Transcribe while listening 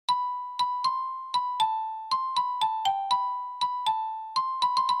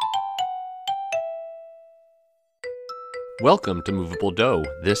Welcome to Movable Dough.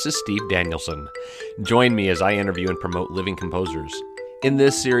 This is Steve Danielson. Join me as I interview and promote living composers. In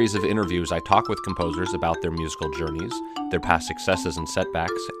this series of interviews, I talk with composers about their musical journeys, their past successes and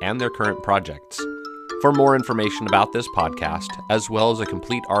setbacks, and their current projects. For more information about this podcast, as well as a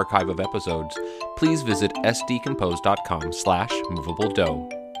complete archive of episodes, please visit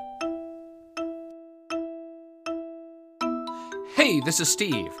sdcompose.com/movabledough. Hey, this is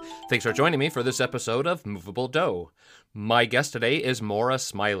Steve. Thanks for joining me for this episode of Movable Dough. My guest today is Maura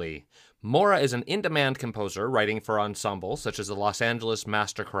Smiley. Maura is an in-demand composer writing for ensembles such as the Los Angeles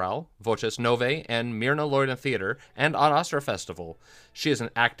Master Chorale, Voces Novae, and Myrna Loyola Theater, and Ad Astra Festival. She is an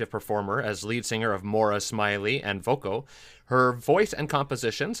active performer as lead singer of Maura Smiley and Voco. Her voice and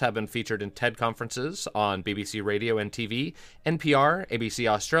compositions have been featured in TED conferences on BBC Radio and TV, NPR, ABC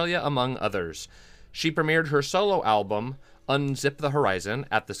Australia, among others. She premiered her solo album, Unzip the Horizon,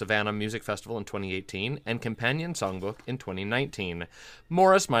 at the Savannah Music Festival in 2018 and Companion Songbook in 2019.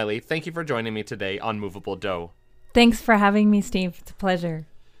 Maura Smiley, thank you for joining me today on Movable Dough. Thanks for having me, Steve. It's a pleasure.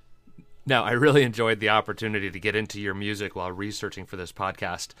 Now, I really enjoyed the opportunity to get into your music while researching for this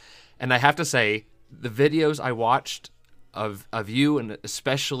podcast. And I have to say, the videos I watched of you, and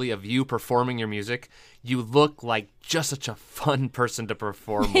especially of you performing your music, you look like just such a fun person to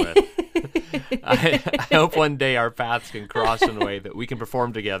perform with. I hope one day our paths can cross in a way that we can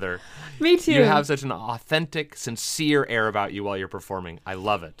perform together. Me too. You have such an authentic, sincere air about you while you're performing. I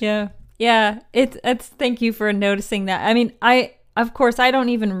love it. Yeah. It's thank you for noticing that. I mean, of course I don't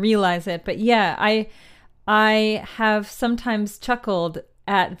even realize it, but yeah, I have sometimes chuckled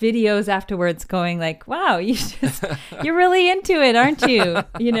at videos afterwards going like, wow, you're really into it, aren't you?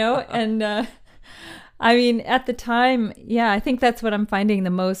 You know, and I mean, at the time, yeah, I think that's what I'm finding the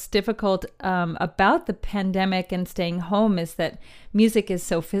most difficult about the pandemic and staying home is that music is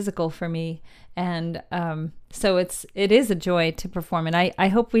so physical for me. And so it is a joy to perform. And I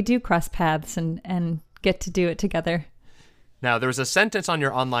hope we do cross paths and get to do it together. Now, there was a sentence on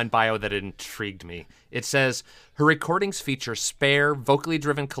your online bio that intrigued me. It says, her recordings feature spare, vocally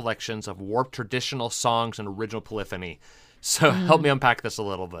driven collections of warped traditional songs and original polyphony. So help me unpack this a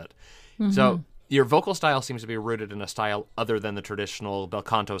little bit. Mm-hmm. So your vocal style seems to be rooted in a style other than the traditional bel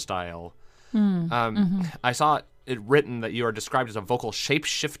canto style. I saw it written that you are described as a vocal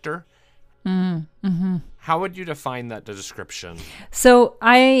shapeshifter. How would you define that description? So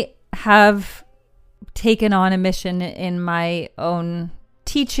I have taken on a mission in my own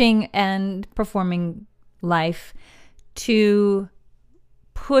teaching and performing life to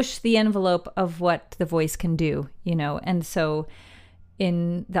push the envelope of what the voice can do, you know. And so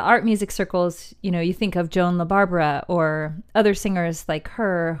in the art music circles, you know, you think of Joan LaBarbera or other singers like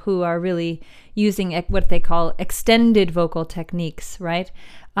her who are really using what they call extended vocal techniques, right?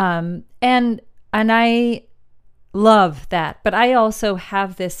 And I love that. But I also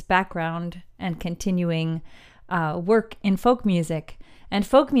have this background and continuing work in folk music. And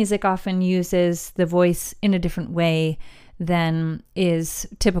folk music often uses the voice in a different way than is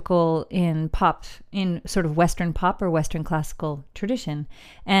typical in pop, in sort of Western pop or Western classical tradition.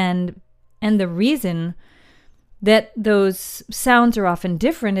 And the reason that those sounds are often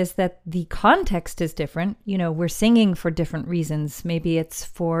different is that the context is different. You know, we're singing for different reasons. Maybe it's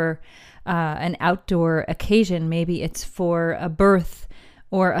for an outdoor occasion. Maybe it's for a birth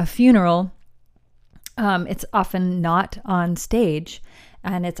or a funeral. It's often not on stage,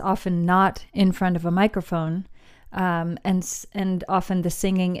 and it's often not in front of a microphone. And often the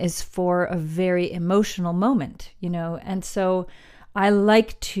singing is for a very emotional moment, you know. And so I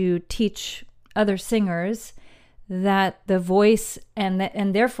like to teach other singers that the voice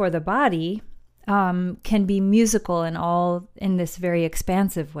and therefore the body can be musical and all in this very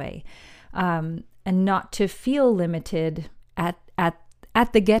expansive way, and not to feel limited at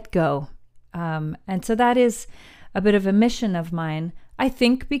the get-go. And so that is a bit of a mission of mine, I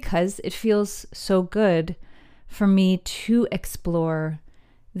think, because it feels so good for me to explore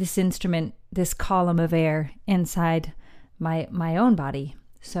this instrument, this column of air inside my own body.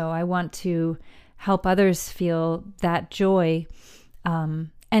 So I want to help others feel that joy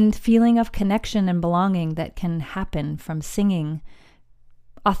and feeling of connection and belonging that can happen from singing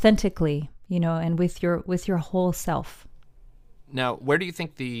authentically, you know, and with your whole self. Now, where do you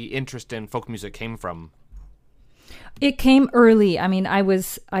think the interest in folk music came from? It came early. I mean,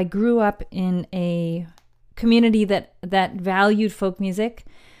 I grew up in a community that valued folk music,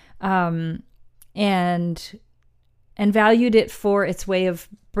 and valued it for its way of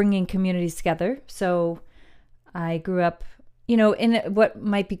bringing communities together. So I grew up, you know, in what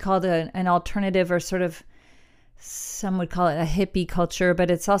might be called an alternative or sort of some would call it a hippie culture, but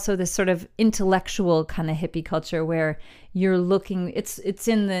it's also this sort of intellectual kind of hippie culture where you're looking, it's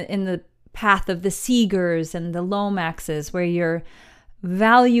in the path of the Seegers and the Lomaxes, where you're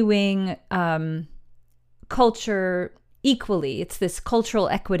valuing culture equally. It's this cultural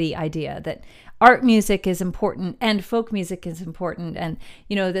equity idea that art music is important and folk music is important, and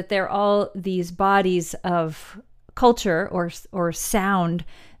that they're all these bodies of culture or sound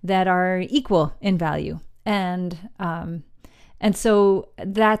that are equal in value. And so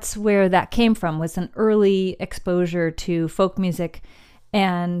that's where that came from, was an early exposure to folk music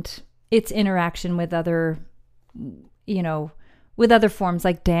and its interaction with other forms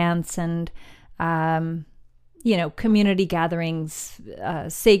like dance and community gatherings,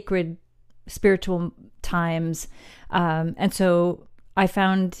 sacred spiritual times. And so I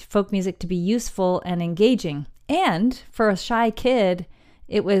found folk music to be useful and engaging. And for a shy kid,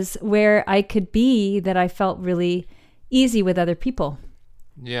 it was where I could be that I felt really easy with other people.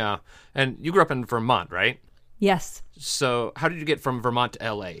 Yeah. And you grew up in Vermont, right? Yes. So how did you get from Vermont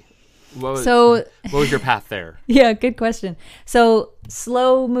to LA? What was your path there? Yeah, good question. So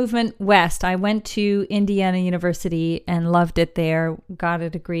slow movement west. I went to Indiana University and loved it there, got a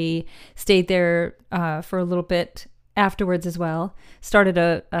degree, stayed there for a little bit afterwards as well, started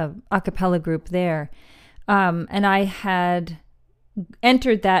a cappella group there. And I had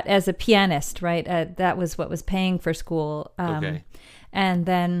entered that as a pianist, right? That was what was paying for school. Okay. And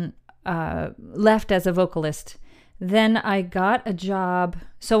then left as a vocalist. Then I got a job.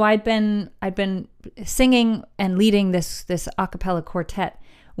 So I'd been singing and leading this a cappella quartet.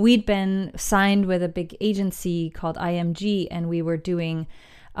 We'd been signed with a big agency called IMG, and we were doing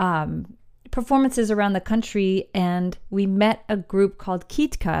performances around the country. And we met a group called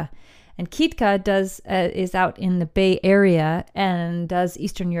Kitka, and Kitka is out in the Bay Area and does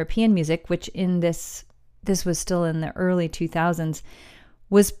Eastern European music, which this was still in the early 2000s.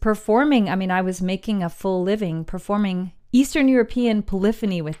 Was performing, I was making a full living performing Eastern European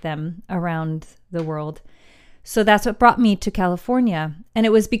polyphony with them around the world. So that's what brought me to California. And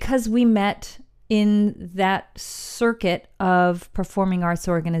it was because we met in that circuit of performing arts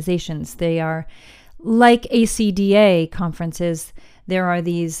organizations. They are like ACDA conferences. There are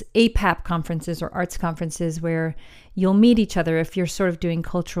these APAP conferences or arts conferences where you'll meet each other if you're sort of doing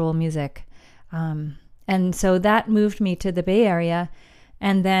cultural music. And so that moved me to the Bay Area.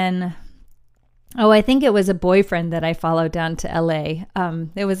 And then, I think it was a boyfriend that I followed down to LA.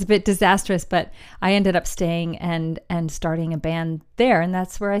 It was a bit disastrous, but I ended up staying and starting a band there. And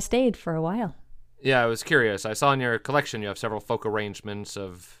that's where I stayed for a while. Yeah, I was curious. I saw in your collection you have several folk arrangements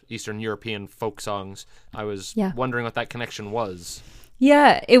of Eastern European folk songs. I was wondering what that connection was.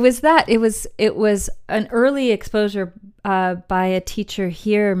 Yeah, it was that. It was an early exposure by a teacher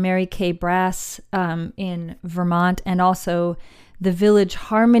here, Mary Kay Brass, in Vermont, and also the Village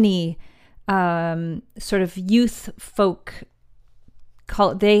Harmony sort of youth folk.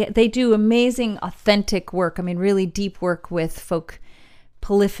 They do amazing, authentic work. Really deep work with folk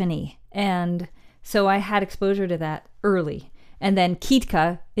polyphony. And so I had exposure to that early. And then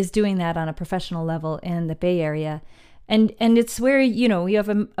Kitka is doing that on a professional level in the Bay Area. And it's where, you have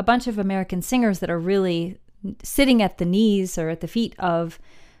a bunch of American singers that are really sitting at the knees or at the feet of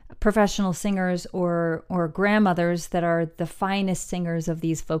professional singers or grandmothers that are the finest singers of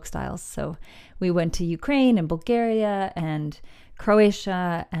these folk styles. So we went to Ukraine and Bulgaria and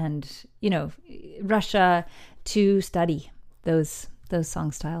Croatia and, Russia to study those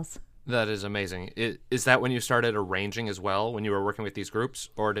song styles. That is amazing. Is that when you started arranging as well, when you were working with these groups,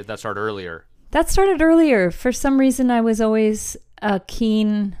 or did that start earlier? That started earlier. For some reason, I was always a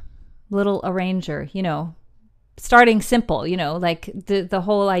keen little arranger, starting simple, like the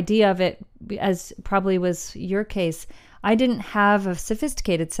whole idea of it, as probably was your case, I didn't have a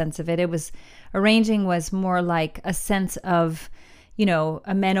sophisticated sense of it. Arranging was more like a sense of,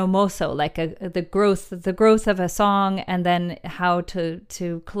 a meno mosso, like the growth of a song, and then how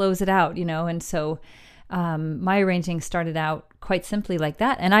to close it out, and so my arranging started out quite simply like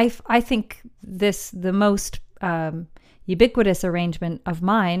that. And I think the most ubiquitous arrangement of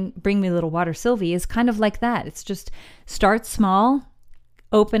mine, Bring Me Little Water Sylvie, is kind of like that. It's just start small,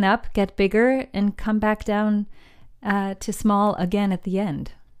 open up, get bigger, and come back down to small again at the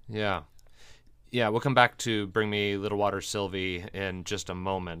end. Yeah. Yeah, we'll come back to Bring Me Little Water Sylvie in just a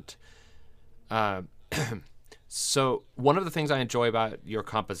moment. So one of the things I enjoy about your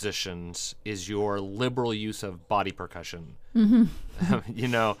compositions is your liberal use of body percussion.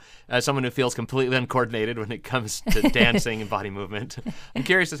 Mm-hmm. As someone who feels completely uncoordinated when it comes to dancing and body movement, I'm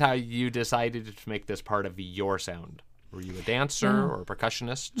curious as how you decided to make this part of your sound. Were you a dancer or a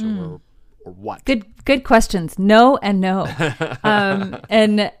percussionist, or what? Good questions. No and no.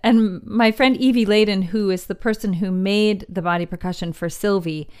 And my friend Evie Layden, who is the person who made the body percussion for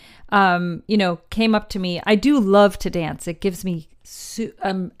Sylvie, came up to me. I do love to dance. It gives me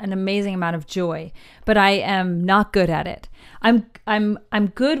an amazing amount of joy, but I am not good at it. I'm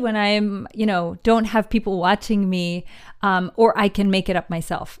good when I'm, don't have people watching me, or I can make it up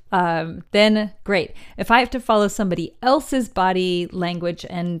myself. Then great. If I have to follow somebody else's body language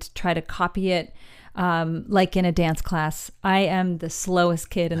and try to copy it, like in a dance class, I am the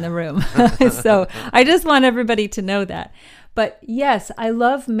slowest kid in the room. So I just want everybody to know that. But yes, I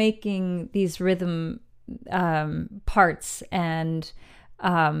love making these rhythm parts, and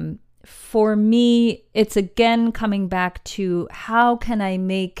for me, it's again coming back to how can I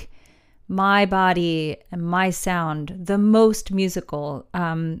make my body and my sound the most musical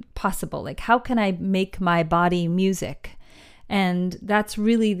possible? Like, how can I make my body music? And that's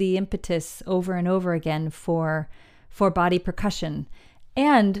really the impetus over and over again for body percussion.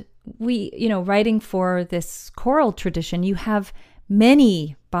 And we, writing for this choral tradition, you have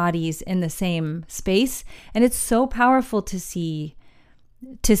many bodies in the same space, and it's so powerful to see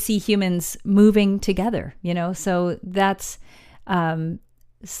humans moving together, so that's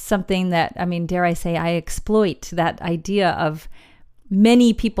something that, dare I say, I exploit. That idea of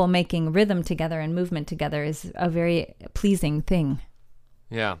many people making rhythm together and movement together is a very pleasing thing.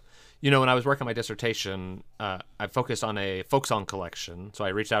 Yeah. When I was working on my dissertation, I focused on a folk song collection, so I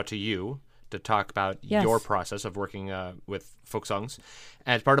reached out to you to talk about your process of working with folk songs.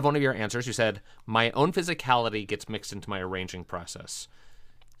 And as part of one of your answers, you said, my own physicality gets mixed into my arranging process.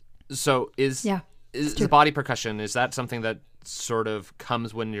 So is the body percussion, is that something that sort of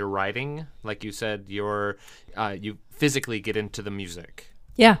comes when you're writing? Like you said, you physically get into the music.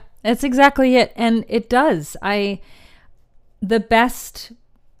 Yeah, that's exactly it. And it does. The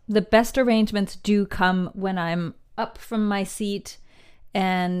best arrangements do come when I'm up from my seat,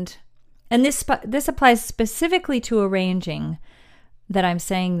 and this applies specifically to arranging, that I'm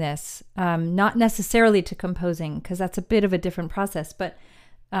saying this, not necessarily to composing, because that's a bit of a different process. But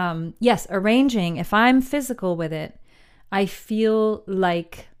yes, arranging, if I'm physical with it, I feel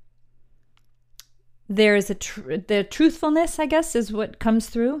like there's the truthfulness, I guess, is what comes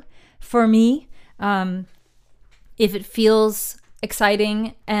through for me. If it feels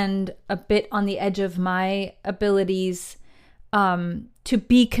exciting and a bit on the edge of my abilities to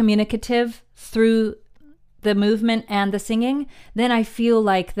be communicative through the movement and the singing, then I feel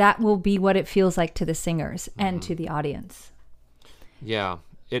like that will be what it feels like to the singers and to the audience. Yeah,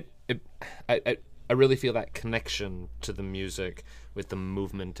 I really feel that connection to the music with the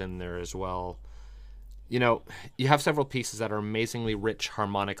movement in there as well. You have several pieces that are amazingly rich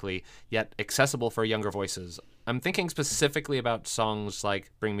harmonically, yet accessible for younger voices. I'm thinking specifically about songs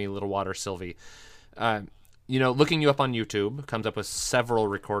like Bring Me a Little Water, Sylvie. Looking you up on YouTube comes up with several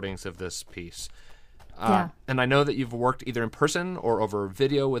recordings of this piece. And I know that you've worked either in person or over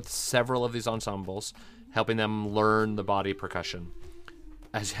video with several of these ensembles, helping them learn the body percussion.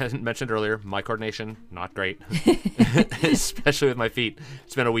 As I mentioned earlier, my coordination, not great, especially with my feet.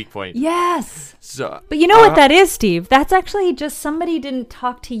 It's been a weak point. Yes. But you know what that is, Steve? That's actually just somebody didn't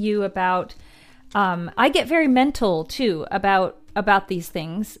talk to you about. I get very mental, too, about these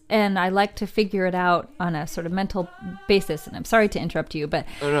things, and I like to figure it out on a sort of mental basis. And I'm sorry to interrupt you, but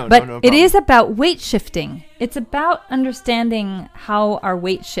no it is about weight shifting. It's about understanding how our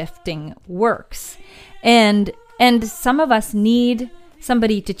weight shifting works. And some of us need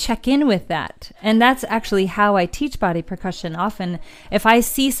somebody to check in with that. And that's actually how I teach body percussion. Often, if I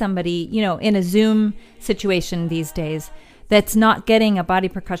see somebody, in a Zoom situation these days that's not getting a body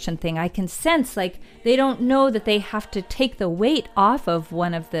percussion thing, I can sense like they don't know that they have to take the weight off of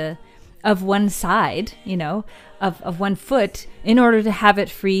one side, of one foot, in order to have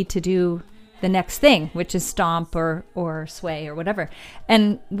it free to do the next thing, which is stomp or sway or whatever.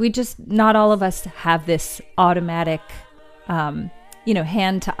 And we just, not all of us have this automatic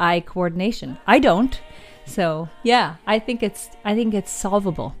hand-to-eye coordination. I don't. So, yeah, I think it's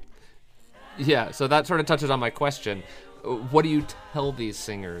solvable. Yeah, so that sort of touches on my question. What do you tell these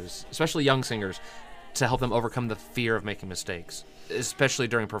singers, especially young singers, to help them overcome the fear of making mistakes, especially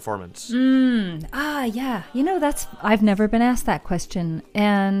during performance? Yeah. I've never been asked that question.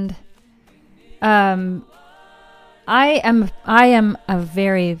 And I am a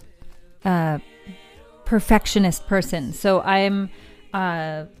very perfectionist person. So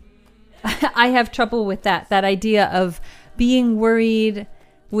I have trouble with that idea of being worried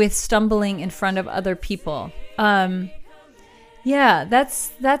with stumbling in front of other people. Yeah,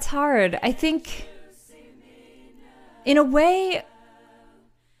 that's hard. I think in a way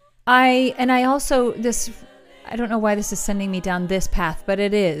I also, I don't know why this is sending me down this path, but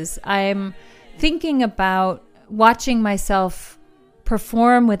it is. I'm thinking about watching myself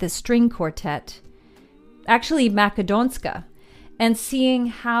perform with a string quartet, actually Makedonska, and seeing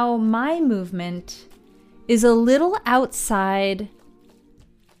how my movement is a little outside,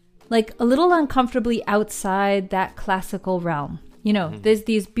 like a little uncomfortably outside that classical realm. You know, there's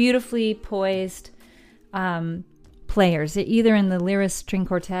these beautifully poised players, either in the Lyris String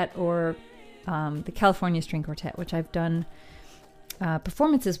Quartet or the California String Quartet, which I've done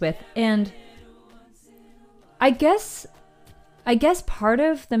performances with. And I guess part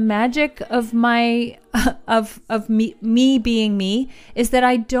of the magic of my of me being me is that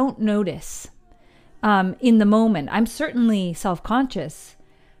I don't notice in the moment. I'm certainly self-conscious,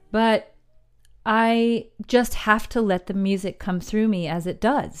 but I just have to let the music come through me as it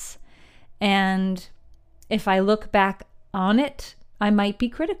does. And if I look back on it, I might be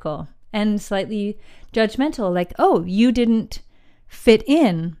critical and slightly judgmental, like, oh, you didn't fit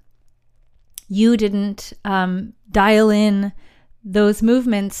in. You didn't dial in those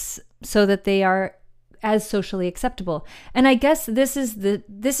movements so that they are as socially acceptable. And I guess this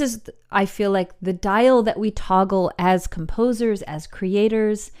is I feel like the dial that we toggle as composers, as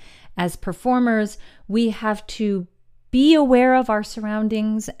creators, as performers. We have to be aware of our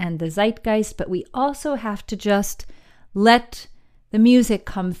surroundings and the zeitgeist, but we also have to just let the music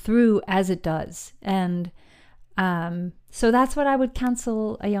come through as it does. And so that's what I would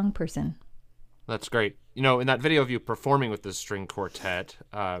counsel a young person. That's great. You know, in that video of you performing with the string quartet,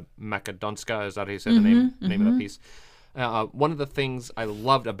 Makedonska, is that how you say the name of that piece? One of the things I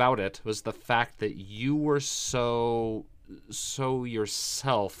loved about it was the fact that you were so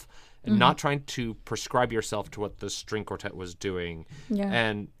yourself and not trying to prescribe yourself to what the string quartet was doing. Yeah.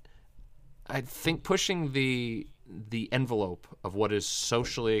 And I think pushing the envelope of what is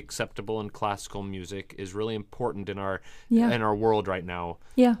socially acceptable in classical music is really important in our world right now.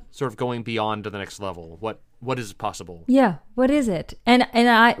 Yeah. Sort of going beyond to the next level. What is possible? Yeah. What is it? And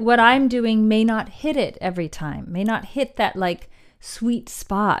what I'm doing may not hit it every time. May not hit that like sweet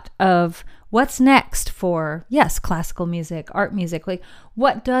spot of what's next for, yes, classical music, art music. Like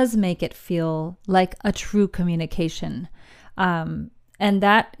what does make it feel like a true communication? And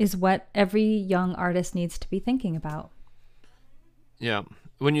that is what every young artist needs to be thinking about. Yeah.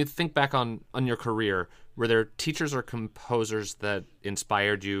 When you think back on your career, were there teachers or composers that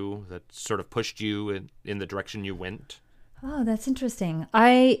inspired you, that sort of pushed you in the direction you went? Oh, that's interesting.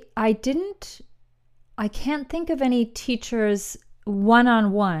 I can't think of any teachers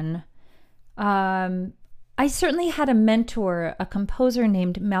one-on-one. I certainly had a mentor, a composer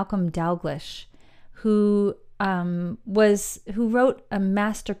named Malcolm Dalglish, who wrote a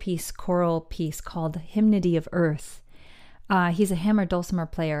masterpiece choral piece called Hymnody of Earth. He's a hammer dulcimer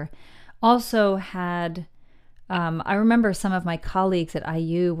player. Also had, I remember some of my colleagues at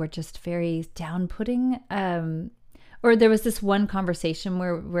IU were just very down-putting. Or there was this one conversation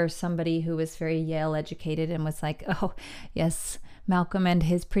where somebody who was very Yale educated and was like, oh, yes, Malcolm and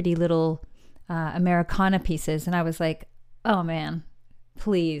his pretty little Americana pieces. And I was like, oh man,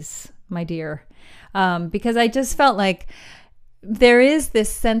 please, my dear. Because I just felt like there is this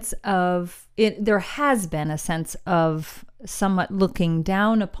sense of, there has been a sense of somewhat looking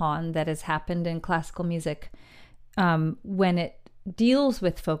down upon that has happened in classical music when it deals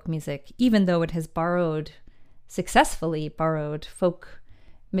with folk music, even though it has successfully borrowed folk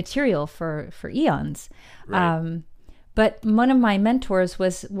material for eons. Right. But one of my mentors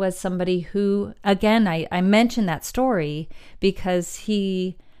was somebody who, again, I mentioned that story because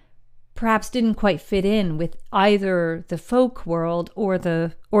he perhaps didn't quite fit in with either the folk world or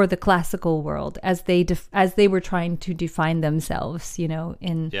the classical world as they were trying to define themselves,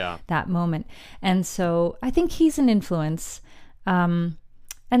 in that moment. And so I think he's an influence. And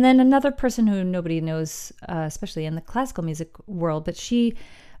then another person who nobody knows, especially in the classical music world, but she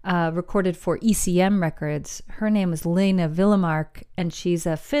recorded for ECM Records. Her name is Lena Willemark, and she's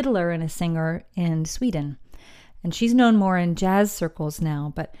a fiddler and a singer in Sweden. And she's known more in jazz circles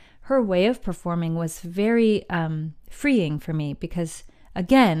now, but her way of performing was very freeing for me because,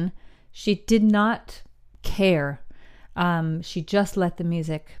 again, she did not care. She just let the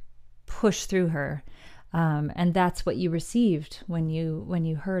music push through her. And that's what you received when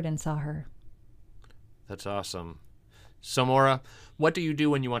you heard and saw her. That's awesome. So, Maura, what do you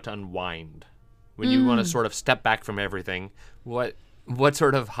do when you want to unwind? When you want to sort of step back from everything? What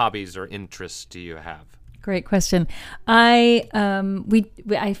sort of hobbies or interests do you have? Great question. We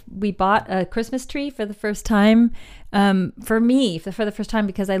bought a Christmas tree for the first time. For the first time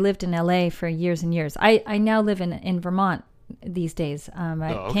because I lived in LA for years and years. I now live in Vermont these days. I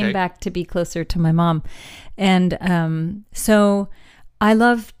Oh, okay. came back to be closer to my mom. And so I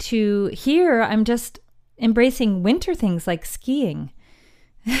love to here, I'm just embracing winter things like skiing.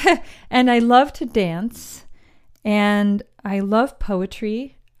 And I love to dance. And I love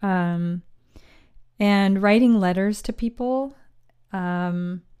poetry. And writing letters to people.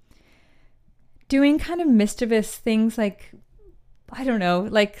 Doing kind of mischievous things like, I don't know,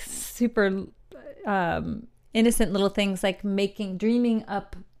 like super innocent little things like dreaming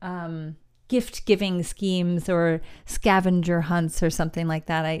up gift giving schemes or scavenger hunts or something like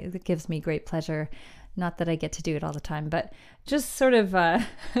that. It gives me great pleasure. Not that I get to do it all the time, but just sort of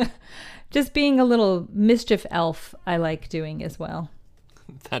just being a little mischief elf, I like doing as well.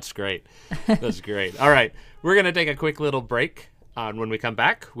 That's great. That's great. All right. We're going to take a quick little break. When we come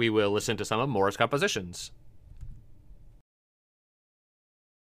back, we will listen to some of Maura's compositions.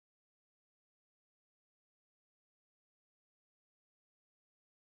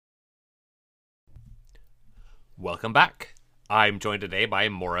 Welcome back. I'm joined today by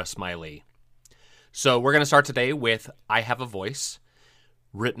Maura Smiley. So we're going to start today with I Have a Voice,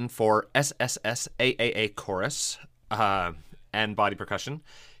 written for SSSAAA Chorus and Body Percussion,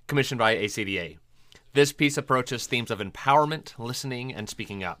 commissioned by ACDA. This piece approaches themes of empowerment, listening, and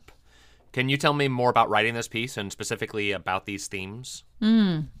speaking up. Can you tell me more about writing this piece and specifically about these themes?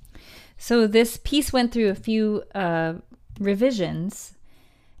 So this piece went through a few revisions,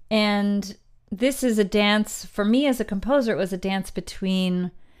 and this is a dance, for me as a composer, it was a dance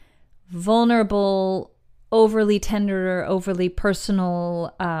between vulnerable, overly tender, overly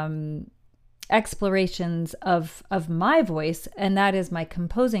personal explorations of my voice, and that is my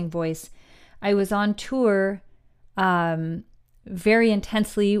composing voice. I was on tour very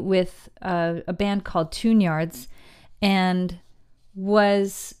intensely with a band called Tune Yards, and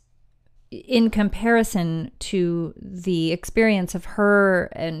was in comparison to the experience of her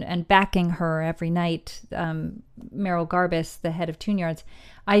and backing her every night, Meryl Garbus, the head of Tune Yards,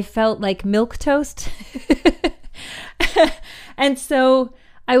 I felt like milquetoast. And so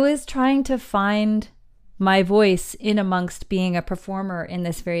I was trying to find my voice in amongst being a performer in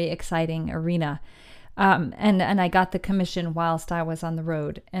this very exciting arena. And I got the commission whilst I was on the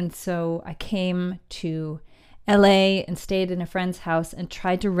road. And so I came to LA and stayed in a friend's house and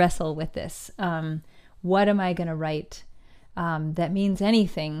tried to wrestle with this. What am I going to write that means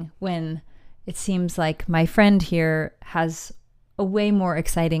anything when it seems like my friend here has a way more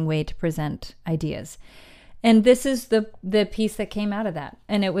exciting way to present ideas? And this is the piece that came out of that.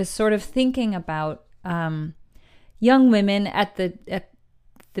 And it was sort of thinking about young women at the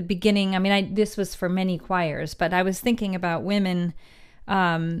beginning. I mean, this was for many choirs, but I was thinking about women.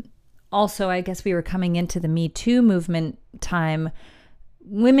 Also, I guess we were coming into the Me Too movement time,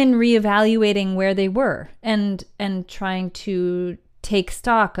 women reevaluating where they were and trying to take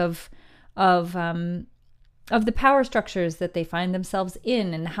stock of the power structures that they find themselves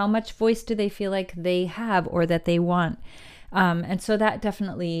in, and how much voice do they feel like they have or that they want. And so that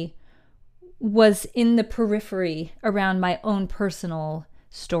definitely was in the periphery around my own personal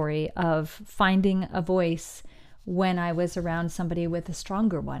story of finding a voice when I was around somebody with a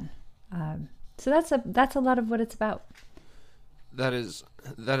stronger one. So that's a lot of what it's about. That is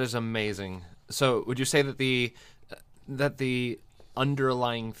amazing. So would you say that the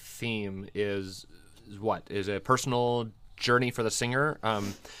underlying theme is what? Is it a personal journey for the singer?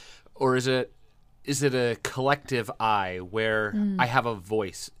 Or is it a collective I where I have a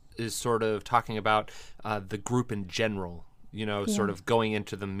voice is sort of talking about the group in general, sort of going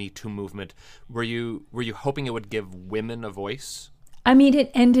into the Me Too movement? Were you hoping it would give women a voice? I mean, it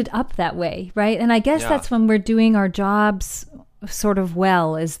ended up that way, right? And I guess that's when we're doing our jobs sort of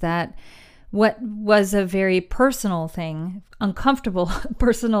well, is that what was a very personal thing, uncomfortable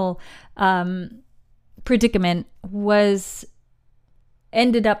personal predicament,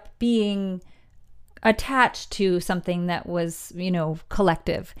 ended up being attached to something that was,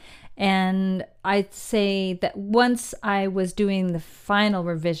 collective. And I'd say that once I was doing the final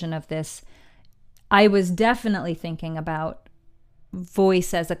revision of this, I was definitely thinking about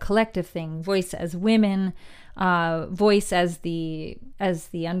voice as a collective thing, voice as women, voice as the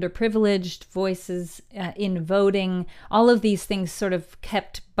underprivileged, voices in voting. All of these things sort of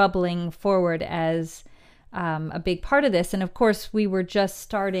kept bubbling forward as a big part of this. And of course, we were just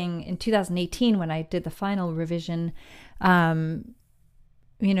starting in 2018 when I did the final revision. Donald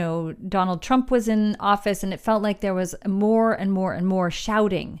Trump was in office, and it felt like there was more and more and more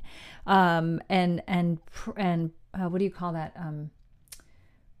shouting, and what do you call that?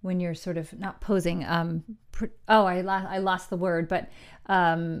 When you're sort of not posing. I lost the word, but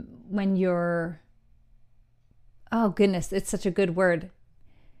when you're oh goodness, it's such a good word.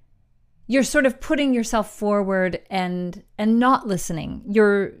 You're sort of putting yourself forward and not listening.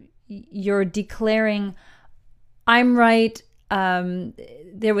 You're declaring, I'm right.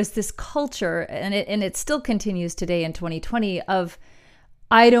 There was this culture, and it still continues today in 2020, of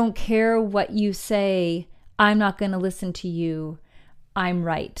I don't care what you say, I'm not going to listen to you, I'm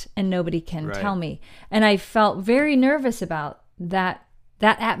right, and nobody can tell me. And I felt very nervous about that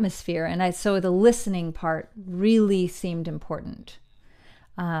atmosphere, and so the listening part really seemed important.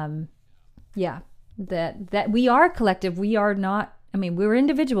 That we are collective. We are not, we're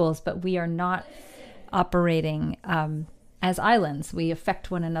individuals, but we are not operating as islands. We affect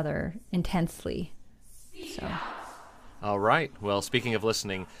one another intensely. So. All right. Well, speaking of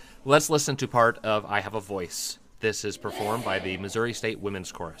listening, let's listen to part of I Have a Voice. This is performed by the Missouri State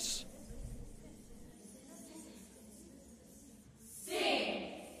Women's Chorus.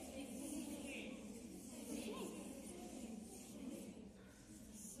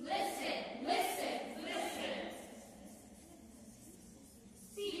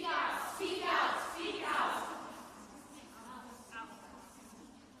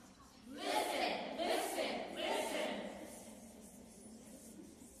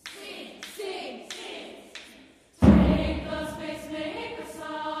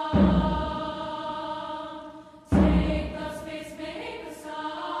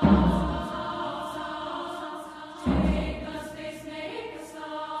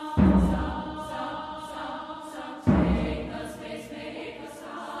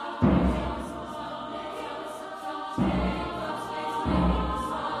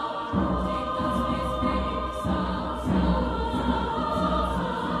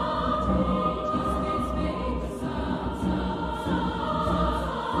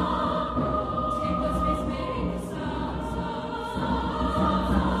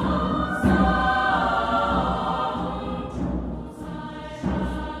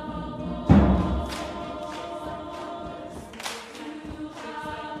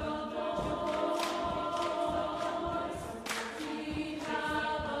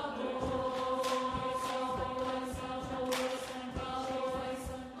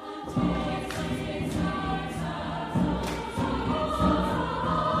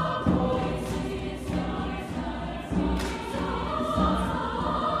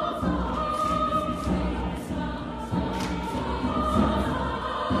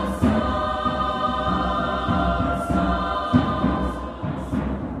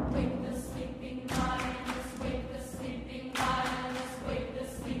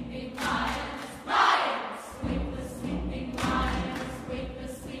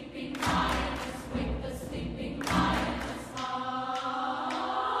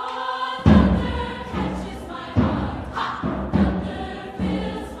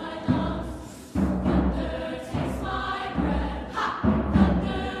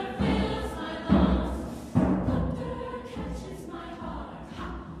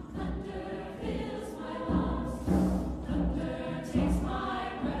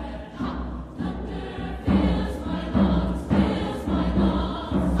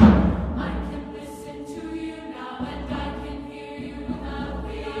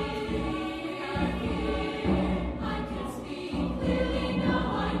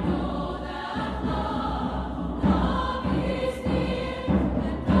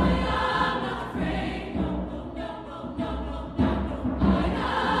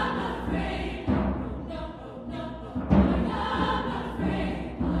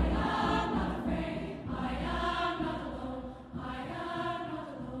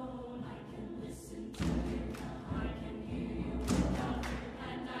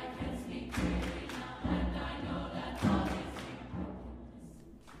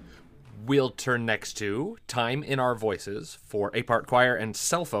 We'll turn next to Time in Our Voices for 8-part choir and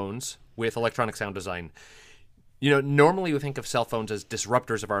cell phones with electronic sound design. Normally we think of cell phones as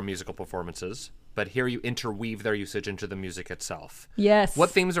disruptors of our musical performances, but here you interweave their usage into the music itself. Yes. What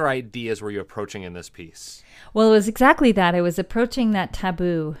themes or ideas were you approaching in this piece? Well, it was exactly that. I was approaching that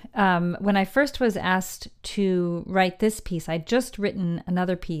taboo. When I first was asked to write this piece, I'd just written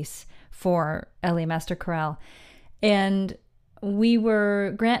another piece for LA Master Chorale, and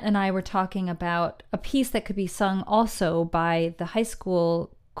Grant and I were talking about a piece that could be sung also by the high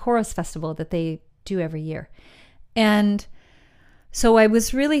school chorus festival that they do every year. And so I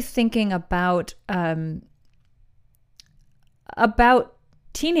was really thinking about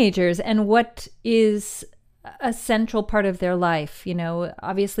teenagers and what is a central part of their life.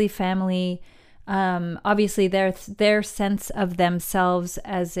 Obviously family, obviously their sense of themselves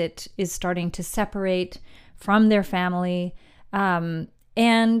as it is starting to separate from their family.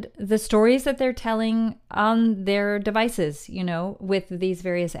 and the stories that they're telling on their devices, you know, with these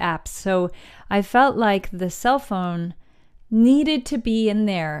various apps. So I felt like the cell phone needed to be in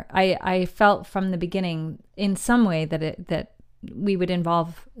there. I felt from the beginning in some way that we would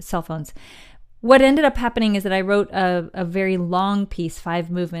involve cell phones. What ended up happening is that I wrote a very long piece,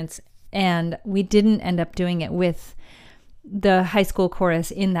 5 movements, and we didn't end up doing it with the high school chorus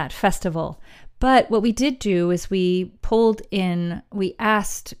in that festival. But what we did do is we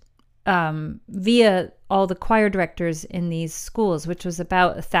asked via all the choir directors in these schools, which was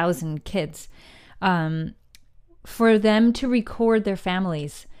about 1,000 kids, for them to record their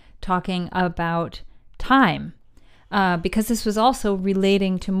families talking about time. Because this was also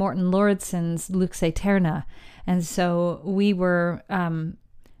relating to Morton Lauridsen's Lux Aeterna. And so we were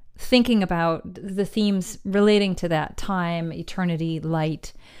thinking about the themes relating to that: time, eternity,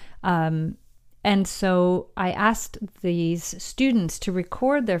 light. And so I asked these students to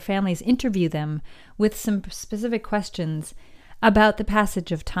record their families, interview them with some specific questions about the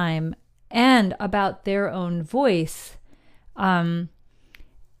passage of time and about their own voice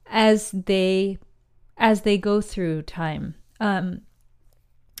as they go through time. And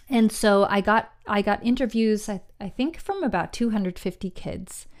so I got interviews, I think, from about 250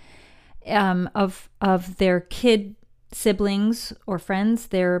 kids of their kid siblings or friends,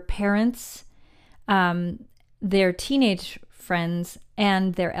 their parents, their teenage friends,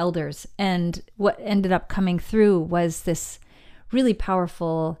 and their elders. And what ended up coming through was this really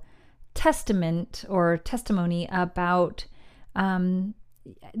powerful testimony about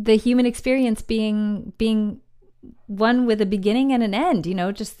the human experience being one with a beginning and an end, you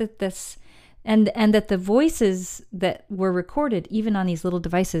know, just that this, and that the voices that were recorded, even on these little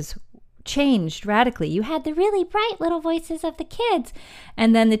devices, changed radically. You had the really bright little voices of the kids,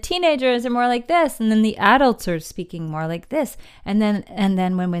 and then the teenagers are more like this, and then the adults are speaking more like this, and then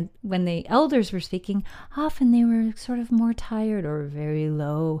when the elders were speaking, often they were sort of more tired or very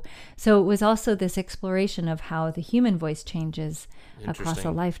low. So it was also this exploration of how the human voice changes across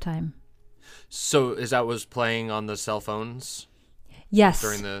a lifetime. So is that was playing on the cell phones? Yes.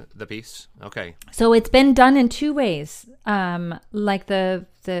 During the piece? Okay. So it's been done in 2 ways. Like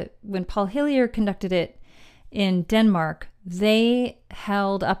when Paul Hillier conducted it in Denmark, they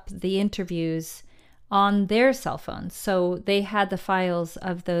held up the interviews on their cell phones. So they had the files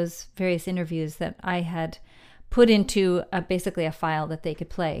of those various interviews that I had put into basically a file that they could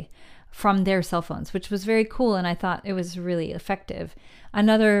play from their cell phones, which was very cool, and I thought it was really effective.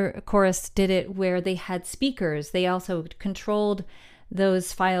 Another chorus did it where they had speakers. They also controlled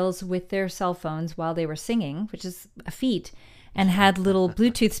those files with their cell phones while they were singing, which is a feat, and had little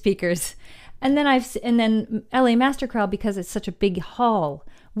Bluetooth speakers. And then LA Masterchorale, because it's such a big hall,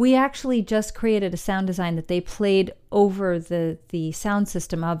 we actually just created a sound design that they played over the sound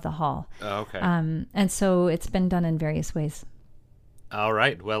system of the hall. Okay. And so it's been done in various ways. All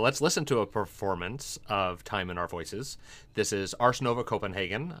right. Well, let's listen to a performance of Time in Our Voices. This is Ars Nova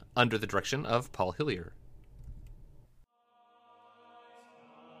Copenhagen under the direction of Paul Hillier.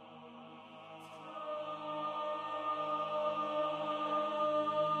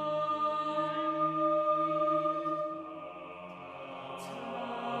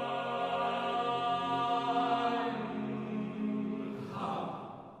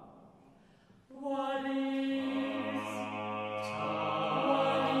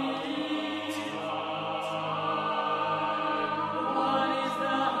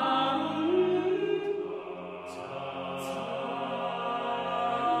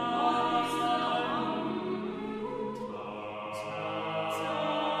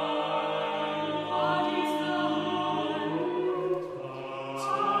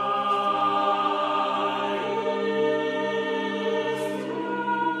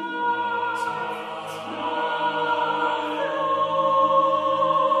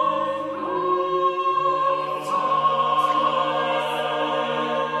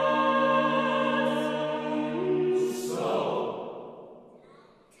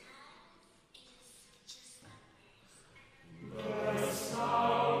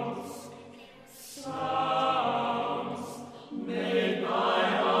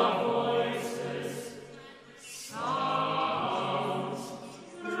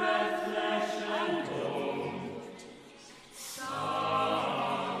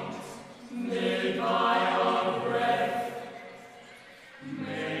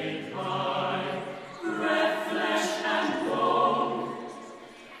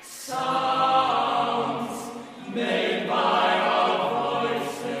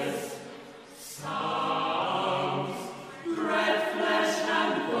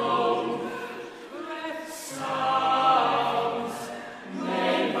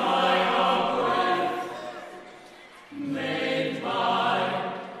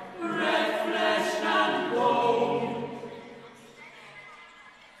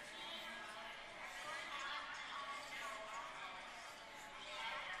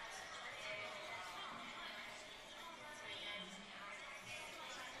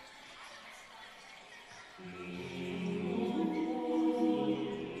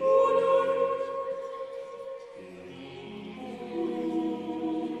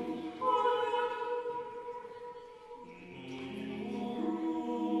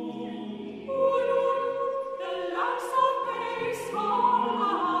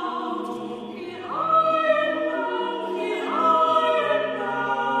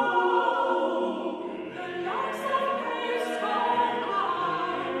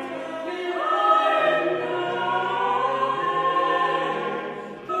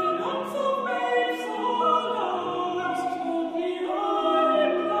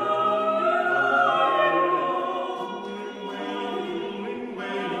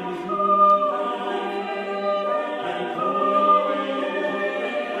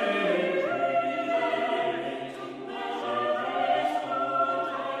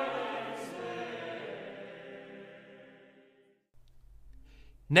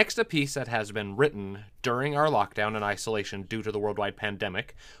 Next, a piece that has been written during our lockdown and isolation due to the worldwide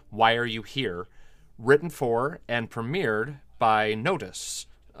pandemic, Why Are You Here? Written for and premiered by Notice.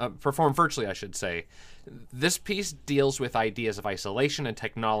 Performed virtually, I should say. This piece deals with ideas of isolation and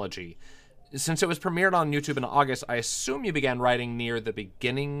technology. Since it was premiered on YouTube in August, I assume you began writing near the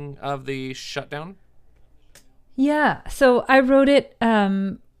beginning of the shutdown? Yeah, so I wrote it.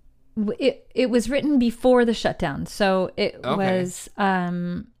 It was written before the shutdown, so it was.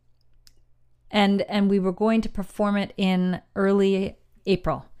 And we were going to perform it in early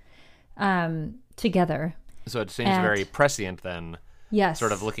April, together. So it seems very prescient then. Yes.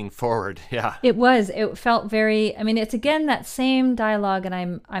 Sort of looking forward. Yeah. It was. It felt very. I mean, it's again that same dialogue,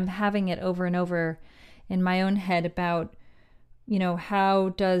 and I'm having it over and over in my own head about, how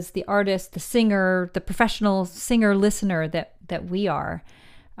does the artist, the singer, the professional singer listener that we are,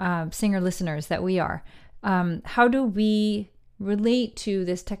 singer listeners that we are, how do we relate to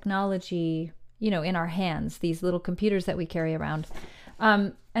this technology, in our hands, these little computers that we carry around,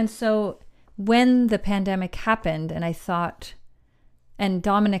 and so when the pandemic happened, and I thought. And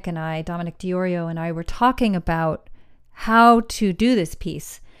Dominic Diorio and I were talking about how to do this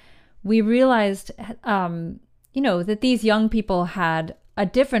piece. We realized, that these young people had a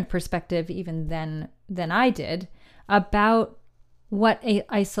different perspective even than I did about what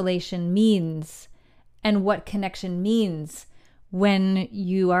isolation means and what connection means when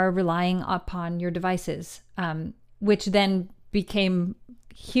you are relying upon your devices, which then became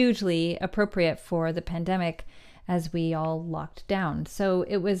hugely appropriate for the pandemic as we all locked down. So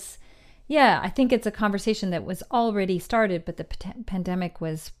it was, I think it's a conversation that was already started, but the pandemic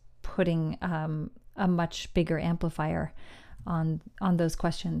was putting a much bigger amplifier on those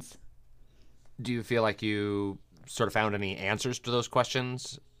questions. Do you feel like you sort of found any answers to those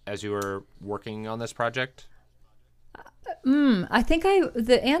questions as you were working on this project? I think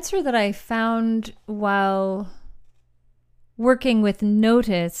the answer that I found while working with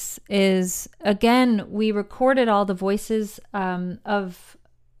Notice is, again, we recorded all the voices of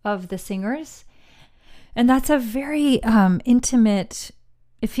the singers, and that's a very intimate.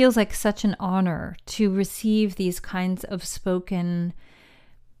 It feels like such an honor to receive these kinds of spoken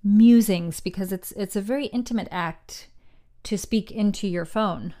musings, because it's a very intimate act to speak into your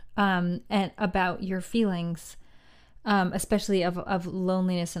phone and about your feelings, especially of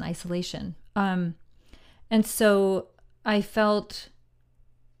loneliness and isolation, and so I felt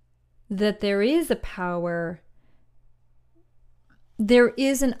that there is an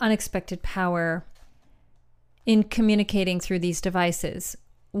unexpected power in communicating through these devices.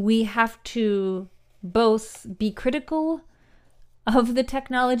 We have to both be critical of the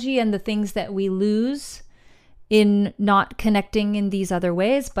technology and the things that we lose in not connecting in these other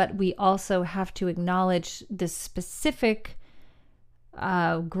ways, but we also have to acknowledge the specific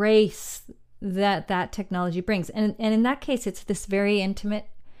grace that technology brings. And in that case, it's this very intimate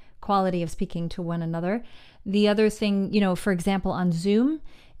quality of speaking to one another. The other thing, for example, on Zoom,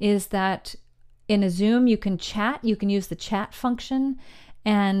 is that in a Zoom, you can chat, you can use the chat function.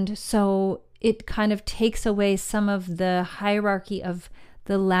 And so it kind of takes away some of the hierarchy of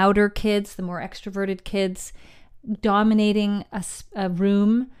the louder kids, the more extroverted kids dominating a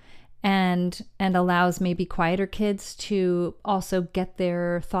room, and allows maybe quieter kids to also get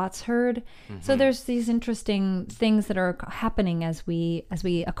their thoughts heard. Mm-hmm. So there's these interesting things that are happening as we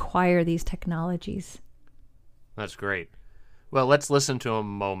acquire these technologies. That's great. Well, let's listen to a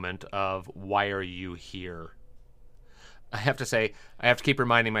moment of Why Are You Here? I have to say, I have to keep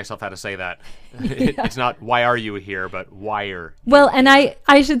reminding myself how to say that. It's not why are you here, but wire. Well, and I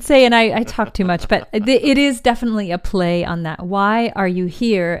should say, and I talk too much, but it is definitely a play on that. Why are you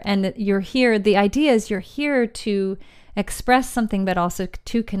here? And you're here. The idea is you're here to express something, but also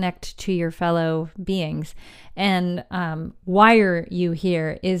to connect to your fellow beings. And why are you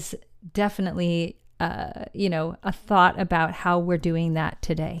here is definitely, a thought about how we're doing that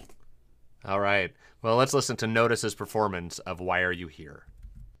today. All right. Well, let's listen to Notice's performance of Why Are You Here?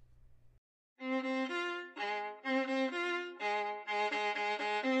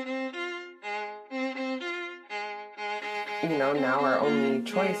 Now our only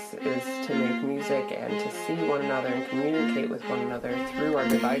choice is to make music and to see one another and communicate with one another through our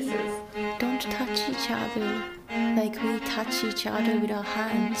devices. Don't touch each other like we touch each other with our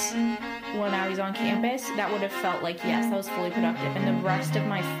hands. When I was on campus, that would have felt like, yes, that was fully productive, and the rest of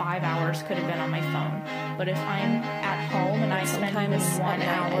my 5 hours could have been on my phone. But if I'm at home and I spend even 1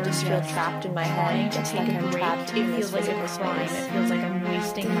 hour I just feel trapped in my head, to take a break, it feels like a crime. It feels like I'm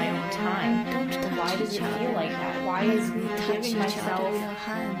wasting my own time. Don't touch Why does each it feel other. like that? Why is We touch giving each other myself with our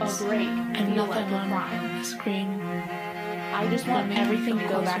hands. a break And feel like nothing a on crime? the screen I just want everything to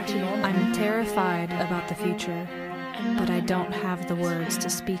go back to normal. I'm terrified about the future, but I don't have the words to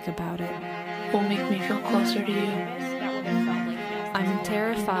speak about it. Will make me feel closer to you. I'm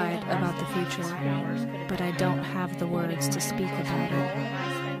terrified about the future, but I don't have the words to speak about it.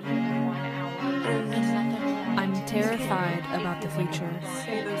 I'm terrified about the future,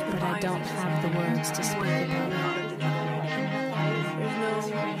 but I don't have the words to speak about it.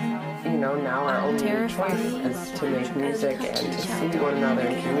 You know, now our only choice is to make music and to see one another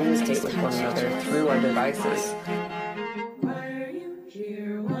and communicate with one another through our devices.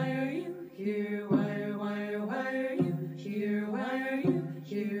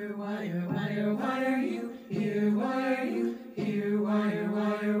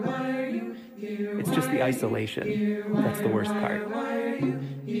 It's just the isolation that's the worst part.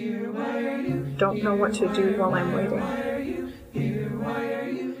 Don't know what to do while I'm waiting.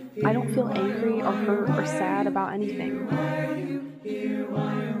 I don't feel angry or hurt or sad about anything.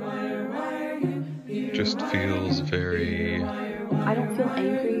 Just feels very... I don't feel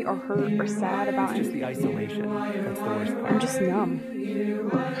angry or hurt or sad about It's just anything. the isolation that's the worst part. I'm just numb.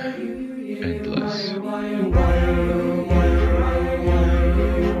 endless. When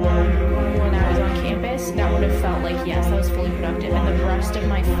I was on campus, that would have felt like, yes, I was fully productive, and the rest of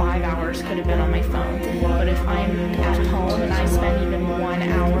my 5 hours could have been on my phone. But if I'm at home and I spend even 1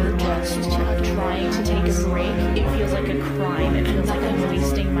 hour just trying to take a break, it feels like a crime. It feels like I'm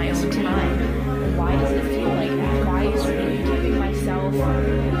wasting my own time. Why does it feel like that? Why is it giving myself a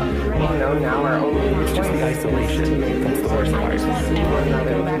break? You know, now our only It's just the isolation that's the worst I part. just want everything to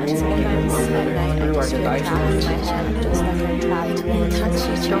go back to normal. through our devices.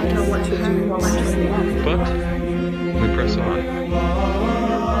 Don't know what to do while I'm just numb. But we press on.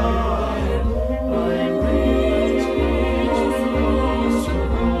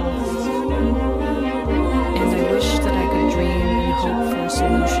 And I wish that I could dream and hope for a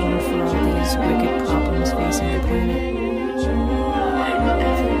solution for all these wicked problems facing the planet.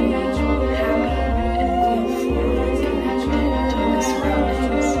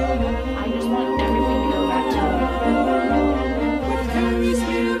 I just want everything to go back to normal.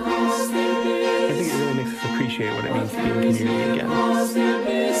 I think it really makes us appreciate what it means to be in community again.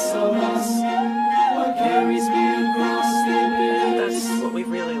 That's what we've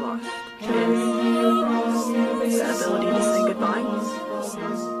really lost. Is the ability to say goodbye.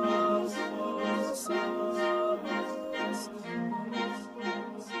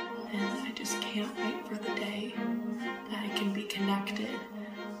 And I just can't wait for the day that I can be connected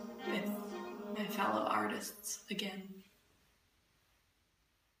with my fellow artists again.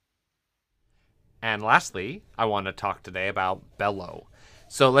 And lastly, I want to talk today about Bellow.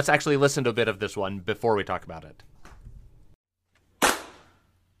 So let's actually listen to a bit of this one before we talk about it.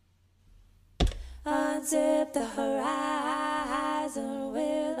 Unzip the horizon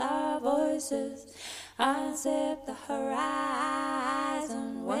with our voices. Unzip the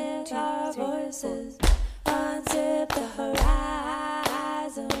horizon with our voices. Unzip the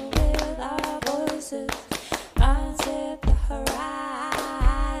horizon with our voices. Unzip the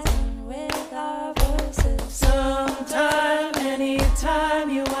horizon with our voices. Sometime, anytime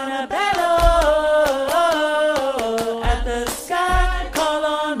you wanna bellow at the sky, call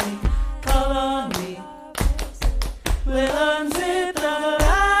on me. Call on me. We'll unzip the horizon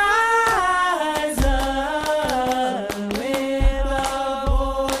with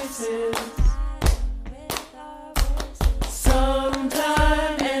our voices.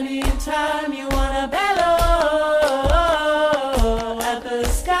 Sometime, anytime you wanna bellow at the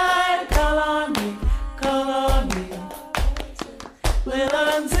sky, call on me. Call on me. We'll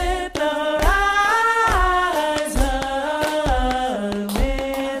unzip the horizon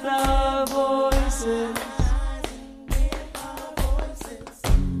with our voices.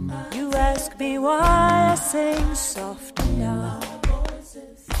 You ask me why I sing softly now,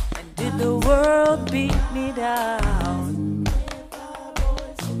 and did the world beat me down?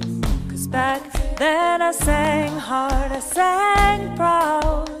 'Cause back then I sang hard, I sang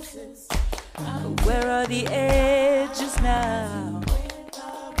proud. But where are the edges now?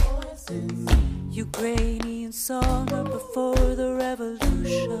 Ukrainian song of before the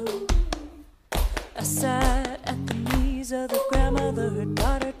revolution. I sat at the knees of the grandmother. Her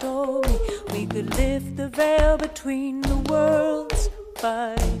daughter told me we could lift the veil between the worlds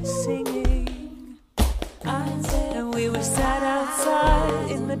by singing. And we were sat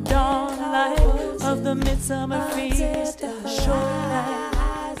outside in the dawn light of the midsummer feast in the short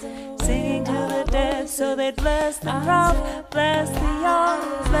night, singing to the dead so they'd bless the crop, bless the young,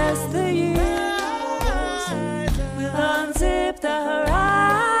 bless the youth. We'll unzip the horizon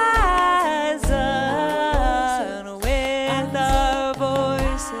with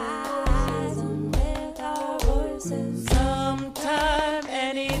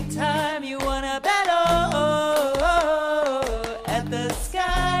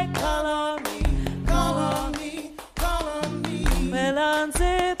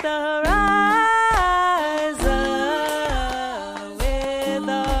unzip the horizon with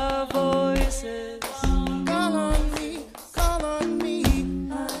our voices. Call on me, call on me.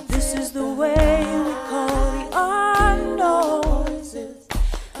 This is the way we call the unknown.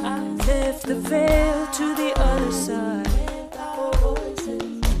 Lift the veil to the other side.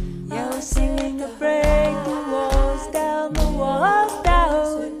 Yeah, we're singing to break the walls down,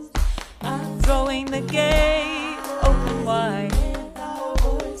 throwing the gate open wide.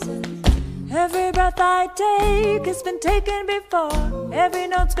 Every breath I take has been taken before. Every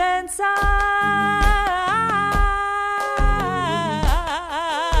note's been signed.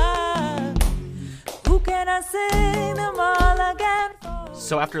 Who can I sing them all again for?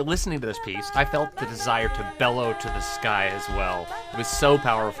 So after listening to this piece, I felt the desire to bellow to the sky as well. It was so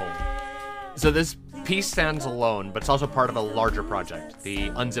powerful. So this piece stands alone, but it's also part of a larger project, the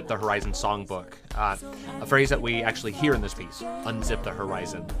Unzip the Horizon songbook, a phrase that we actually hear in this piece, Unzip the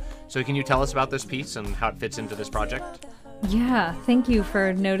Horizon. So can you tell us about this piece and how it fits into this project? Yeah, thank you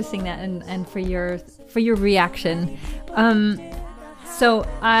for noticing that and for your reaction. So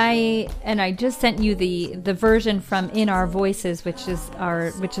I just sent you the version from In Our Voices, which is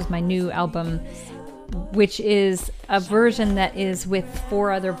my new album, which is a version that is with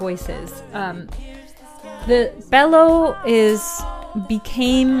 4 other voices. The bellow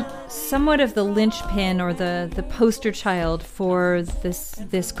became somewhat of the linchpin or the poster child for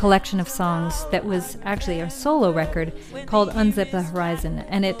this collection of songs that was actually a solo record called Unzip the Horizon,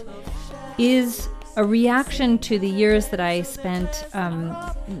 and it is a reaction to the years that I spent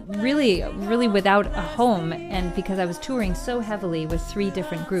really without a home, and because I was touring so heavily with 3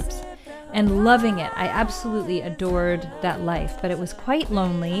 different groups and loving it. I absolutely adored that life, but it was quite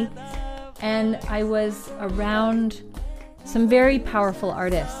lonely, and I was around some very powerful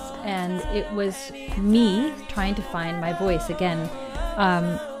artists, and it was me trying to find my voice again.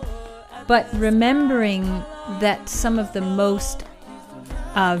 But remembering that some of the most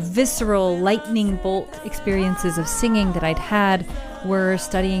visceral lightning bolt experiences of singing that I'd had were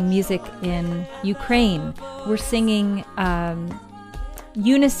studying music in Ukraine. We're singing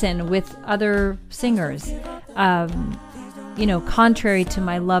unison with other singers, contrary to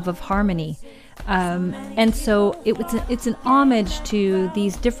my love of harmony. And so it's an homage to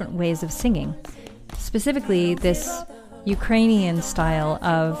these different ways of singing, specifically this Ukrainian style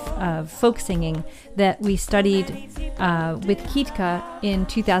of folk singing that we studied with Kitka in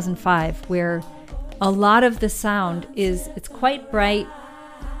 2005, where a lot of the sound it's quite bright,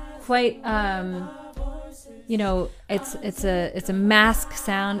 quite it's a mask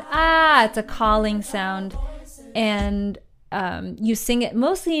sound. It's a calling sound, and you sing it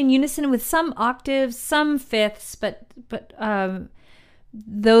mostly in unison with some octaves, some fifths, but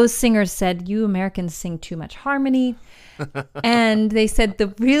those singers said, "You Americans sing too much harmony." And they said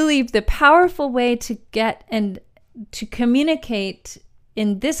the powerful way to get and to communicate,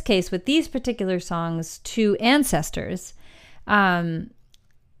 in this case with these particular songs, to ancestors,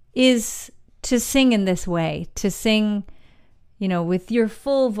 is to sing in this way, to sing, with your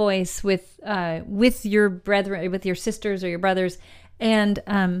full voice, with your brethren, with your sisters or your brothers, and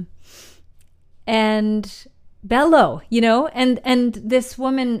bellow, and this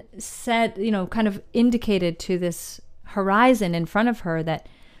woman said, kind of indicated to this horizon in front of her that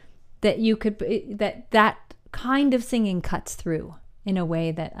you could, that kind of singing cuts through in a way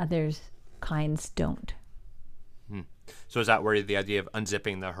that other kinds don't. So is that where the idea of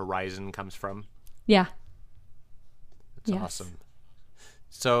unzipping the horizon comes from? Yeah. That's awesome.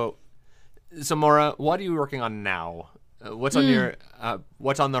 So Maura, what are you working on now? What's on your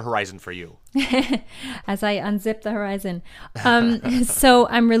what's on the horizon for you? As I unzip the horizon, so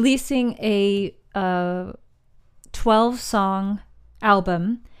I'm releasing a 12-song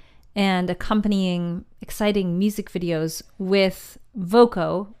album and accompanying exciting music videos with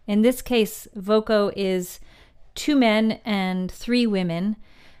Voco. In this case, Voco is 2 men and 3 women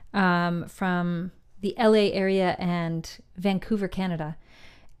from the LA area and Vancouver, Canada.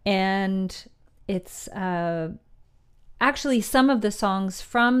 And it's actually some of the songs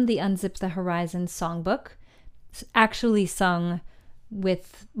from the Unzip the Horizon songbook, actually sung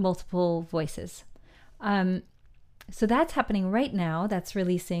with multiple voices. So that's happening right now. That's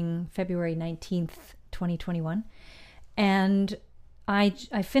releasing February 19th, 2021. And I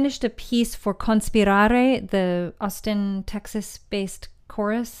finished a piece for Conspirare, the Austin, Texas-based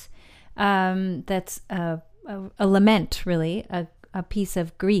chorus. That's a lament, really, a piece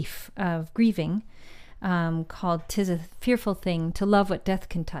of grief, of grieving, called "'Tis a Fearful Thing to Love What Death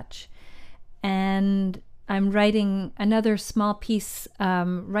Can Touch." And I'm writing another small piece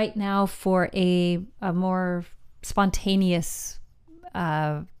right now for a more spontaneous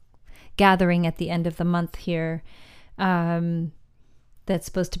gathering at the end of the month here that's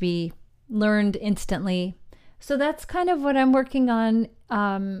supposed to be learned instantly. So that's kind of what I'm working on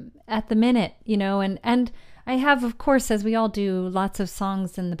at the minute, and I have, of course, as we all do, lots of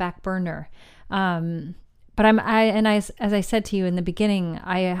songs in the back burner. But as I said to you in the beginning,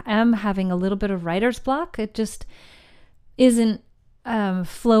 I am having a little bit of writer's block. It just isn't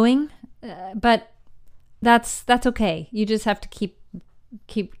flowing, but that's okay. You just have to keep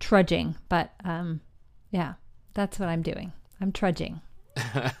trudging. But yeah, that's what I'm doing. I'm trudging.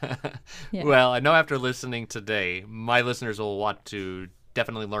 Yeah. Well, I know after listening today, my listeners will want to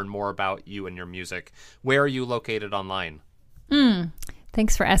definitely learn more about you and your music. Where are you located online?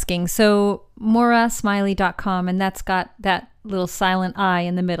 Thanks for asking. So morasmiley.com, and that's got that little silent I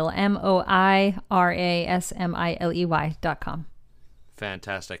in the middle, MOIRASMILEY.com.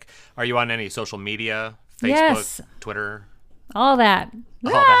 Fantastic. Are you on any social media? Facebook, yes. Twitter? All that.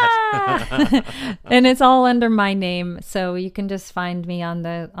 All that. And it's all under my name. So you can just find me on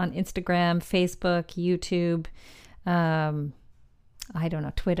Instagram, Facebook, YouTube, I don't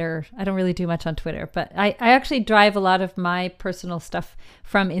know, Twitter. I don't really do much on Twitter, but I actually drive a lot of my personal stuff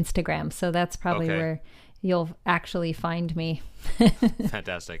from Instagram. So that's probably where you'll actually find me.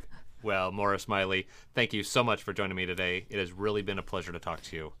 Fantastic. Well, Maura Smiley, thank you so much for joining me today. It has really been a pleasure to talk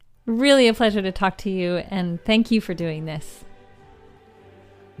to you. Really a pleasure to talk to you, and thank you for doing this.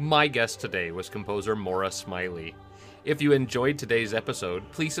 My guest today was composer Maura Smiley. If you enjoyed today's episode,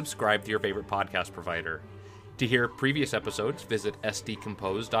 please subscribe to your favorite podcast provider. To hear previous episodes, visit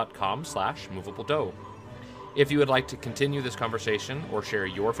sdcompose.com/movabledo. If you would like to continue this conversation or share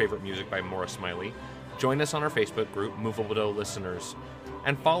your favorite music by Maura Smiley, join us on our Facebook group, Movable Do Listeners,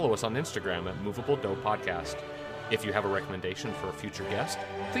 and follow us on Instagram at Movable Do Podcast. If you have a recommendation for a future guest,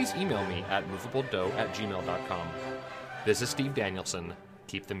 please email me at movabledo@gmail.com. This is Steve Danielson.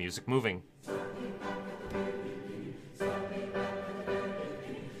 Keep the music moving.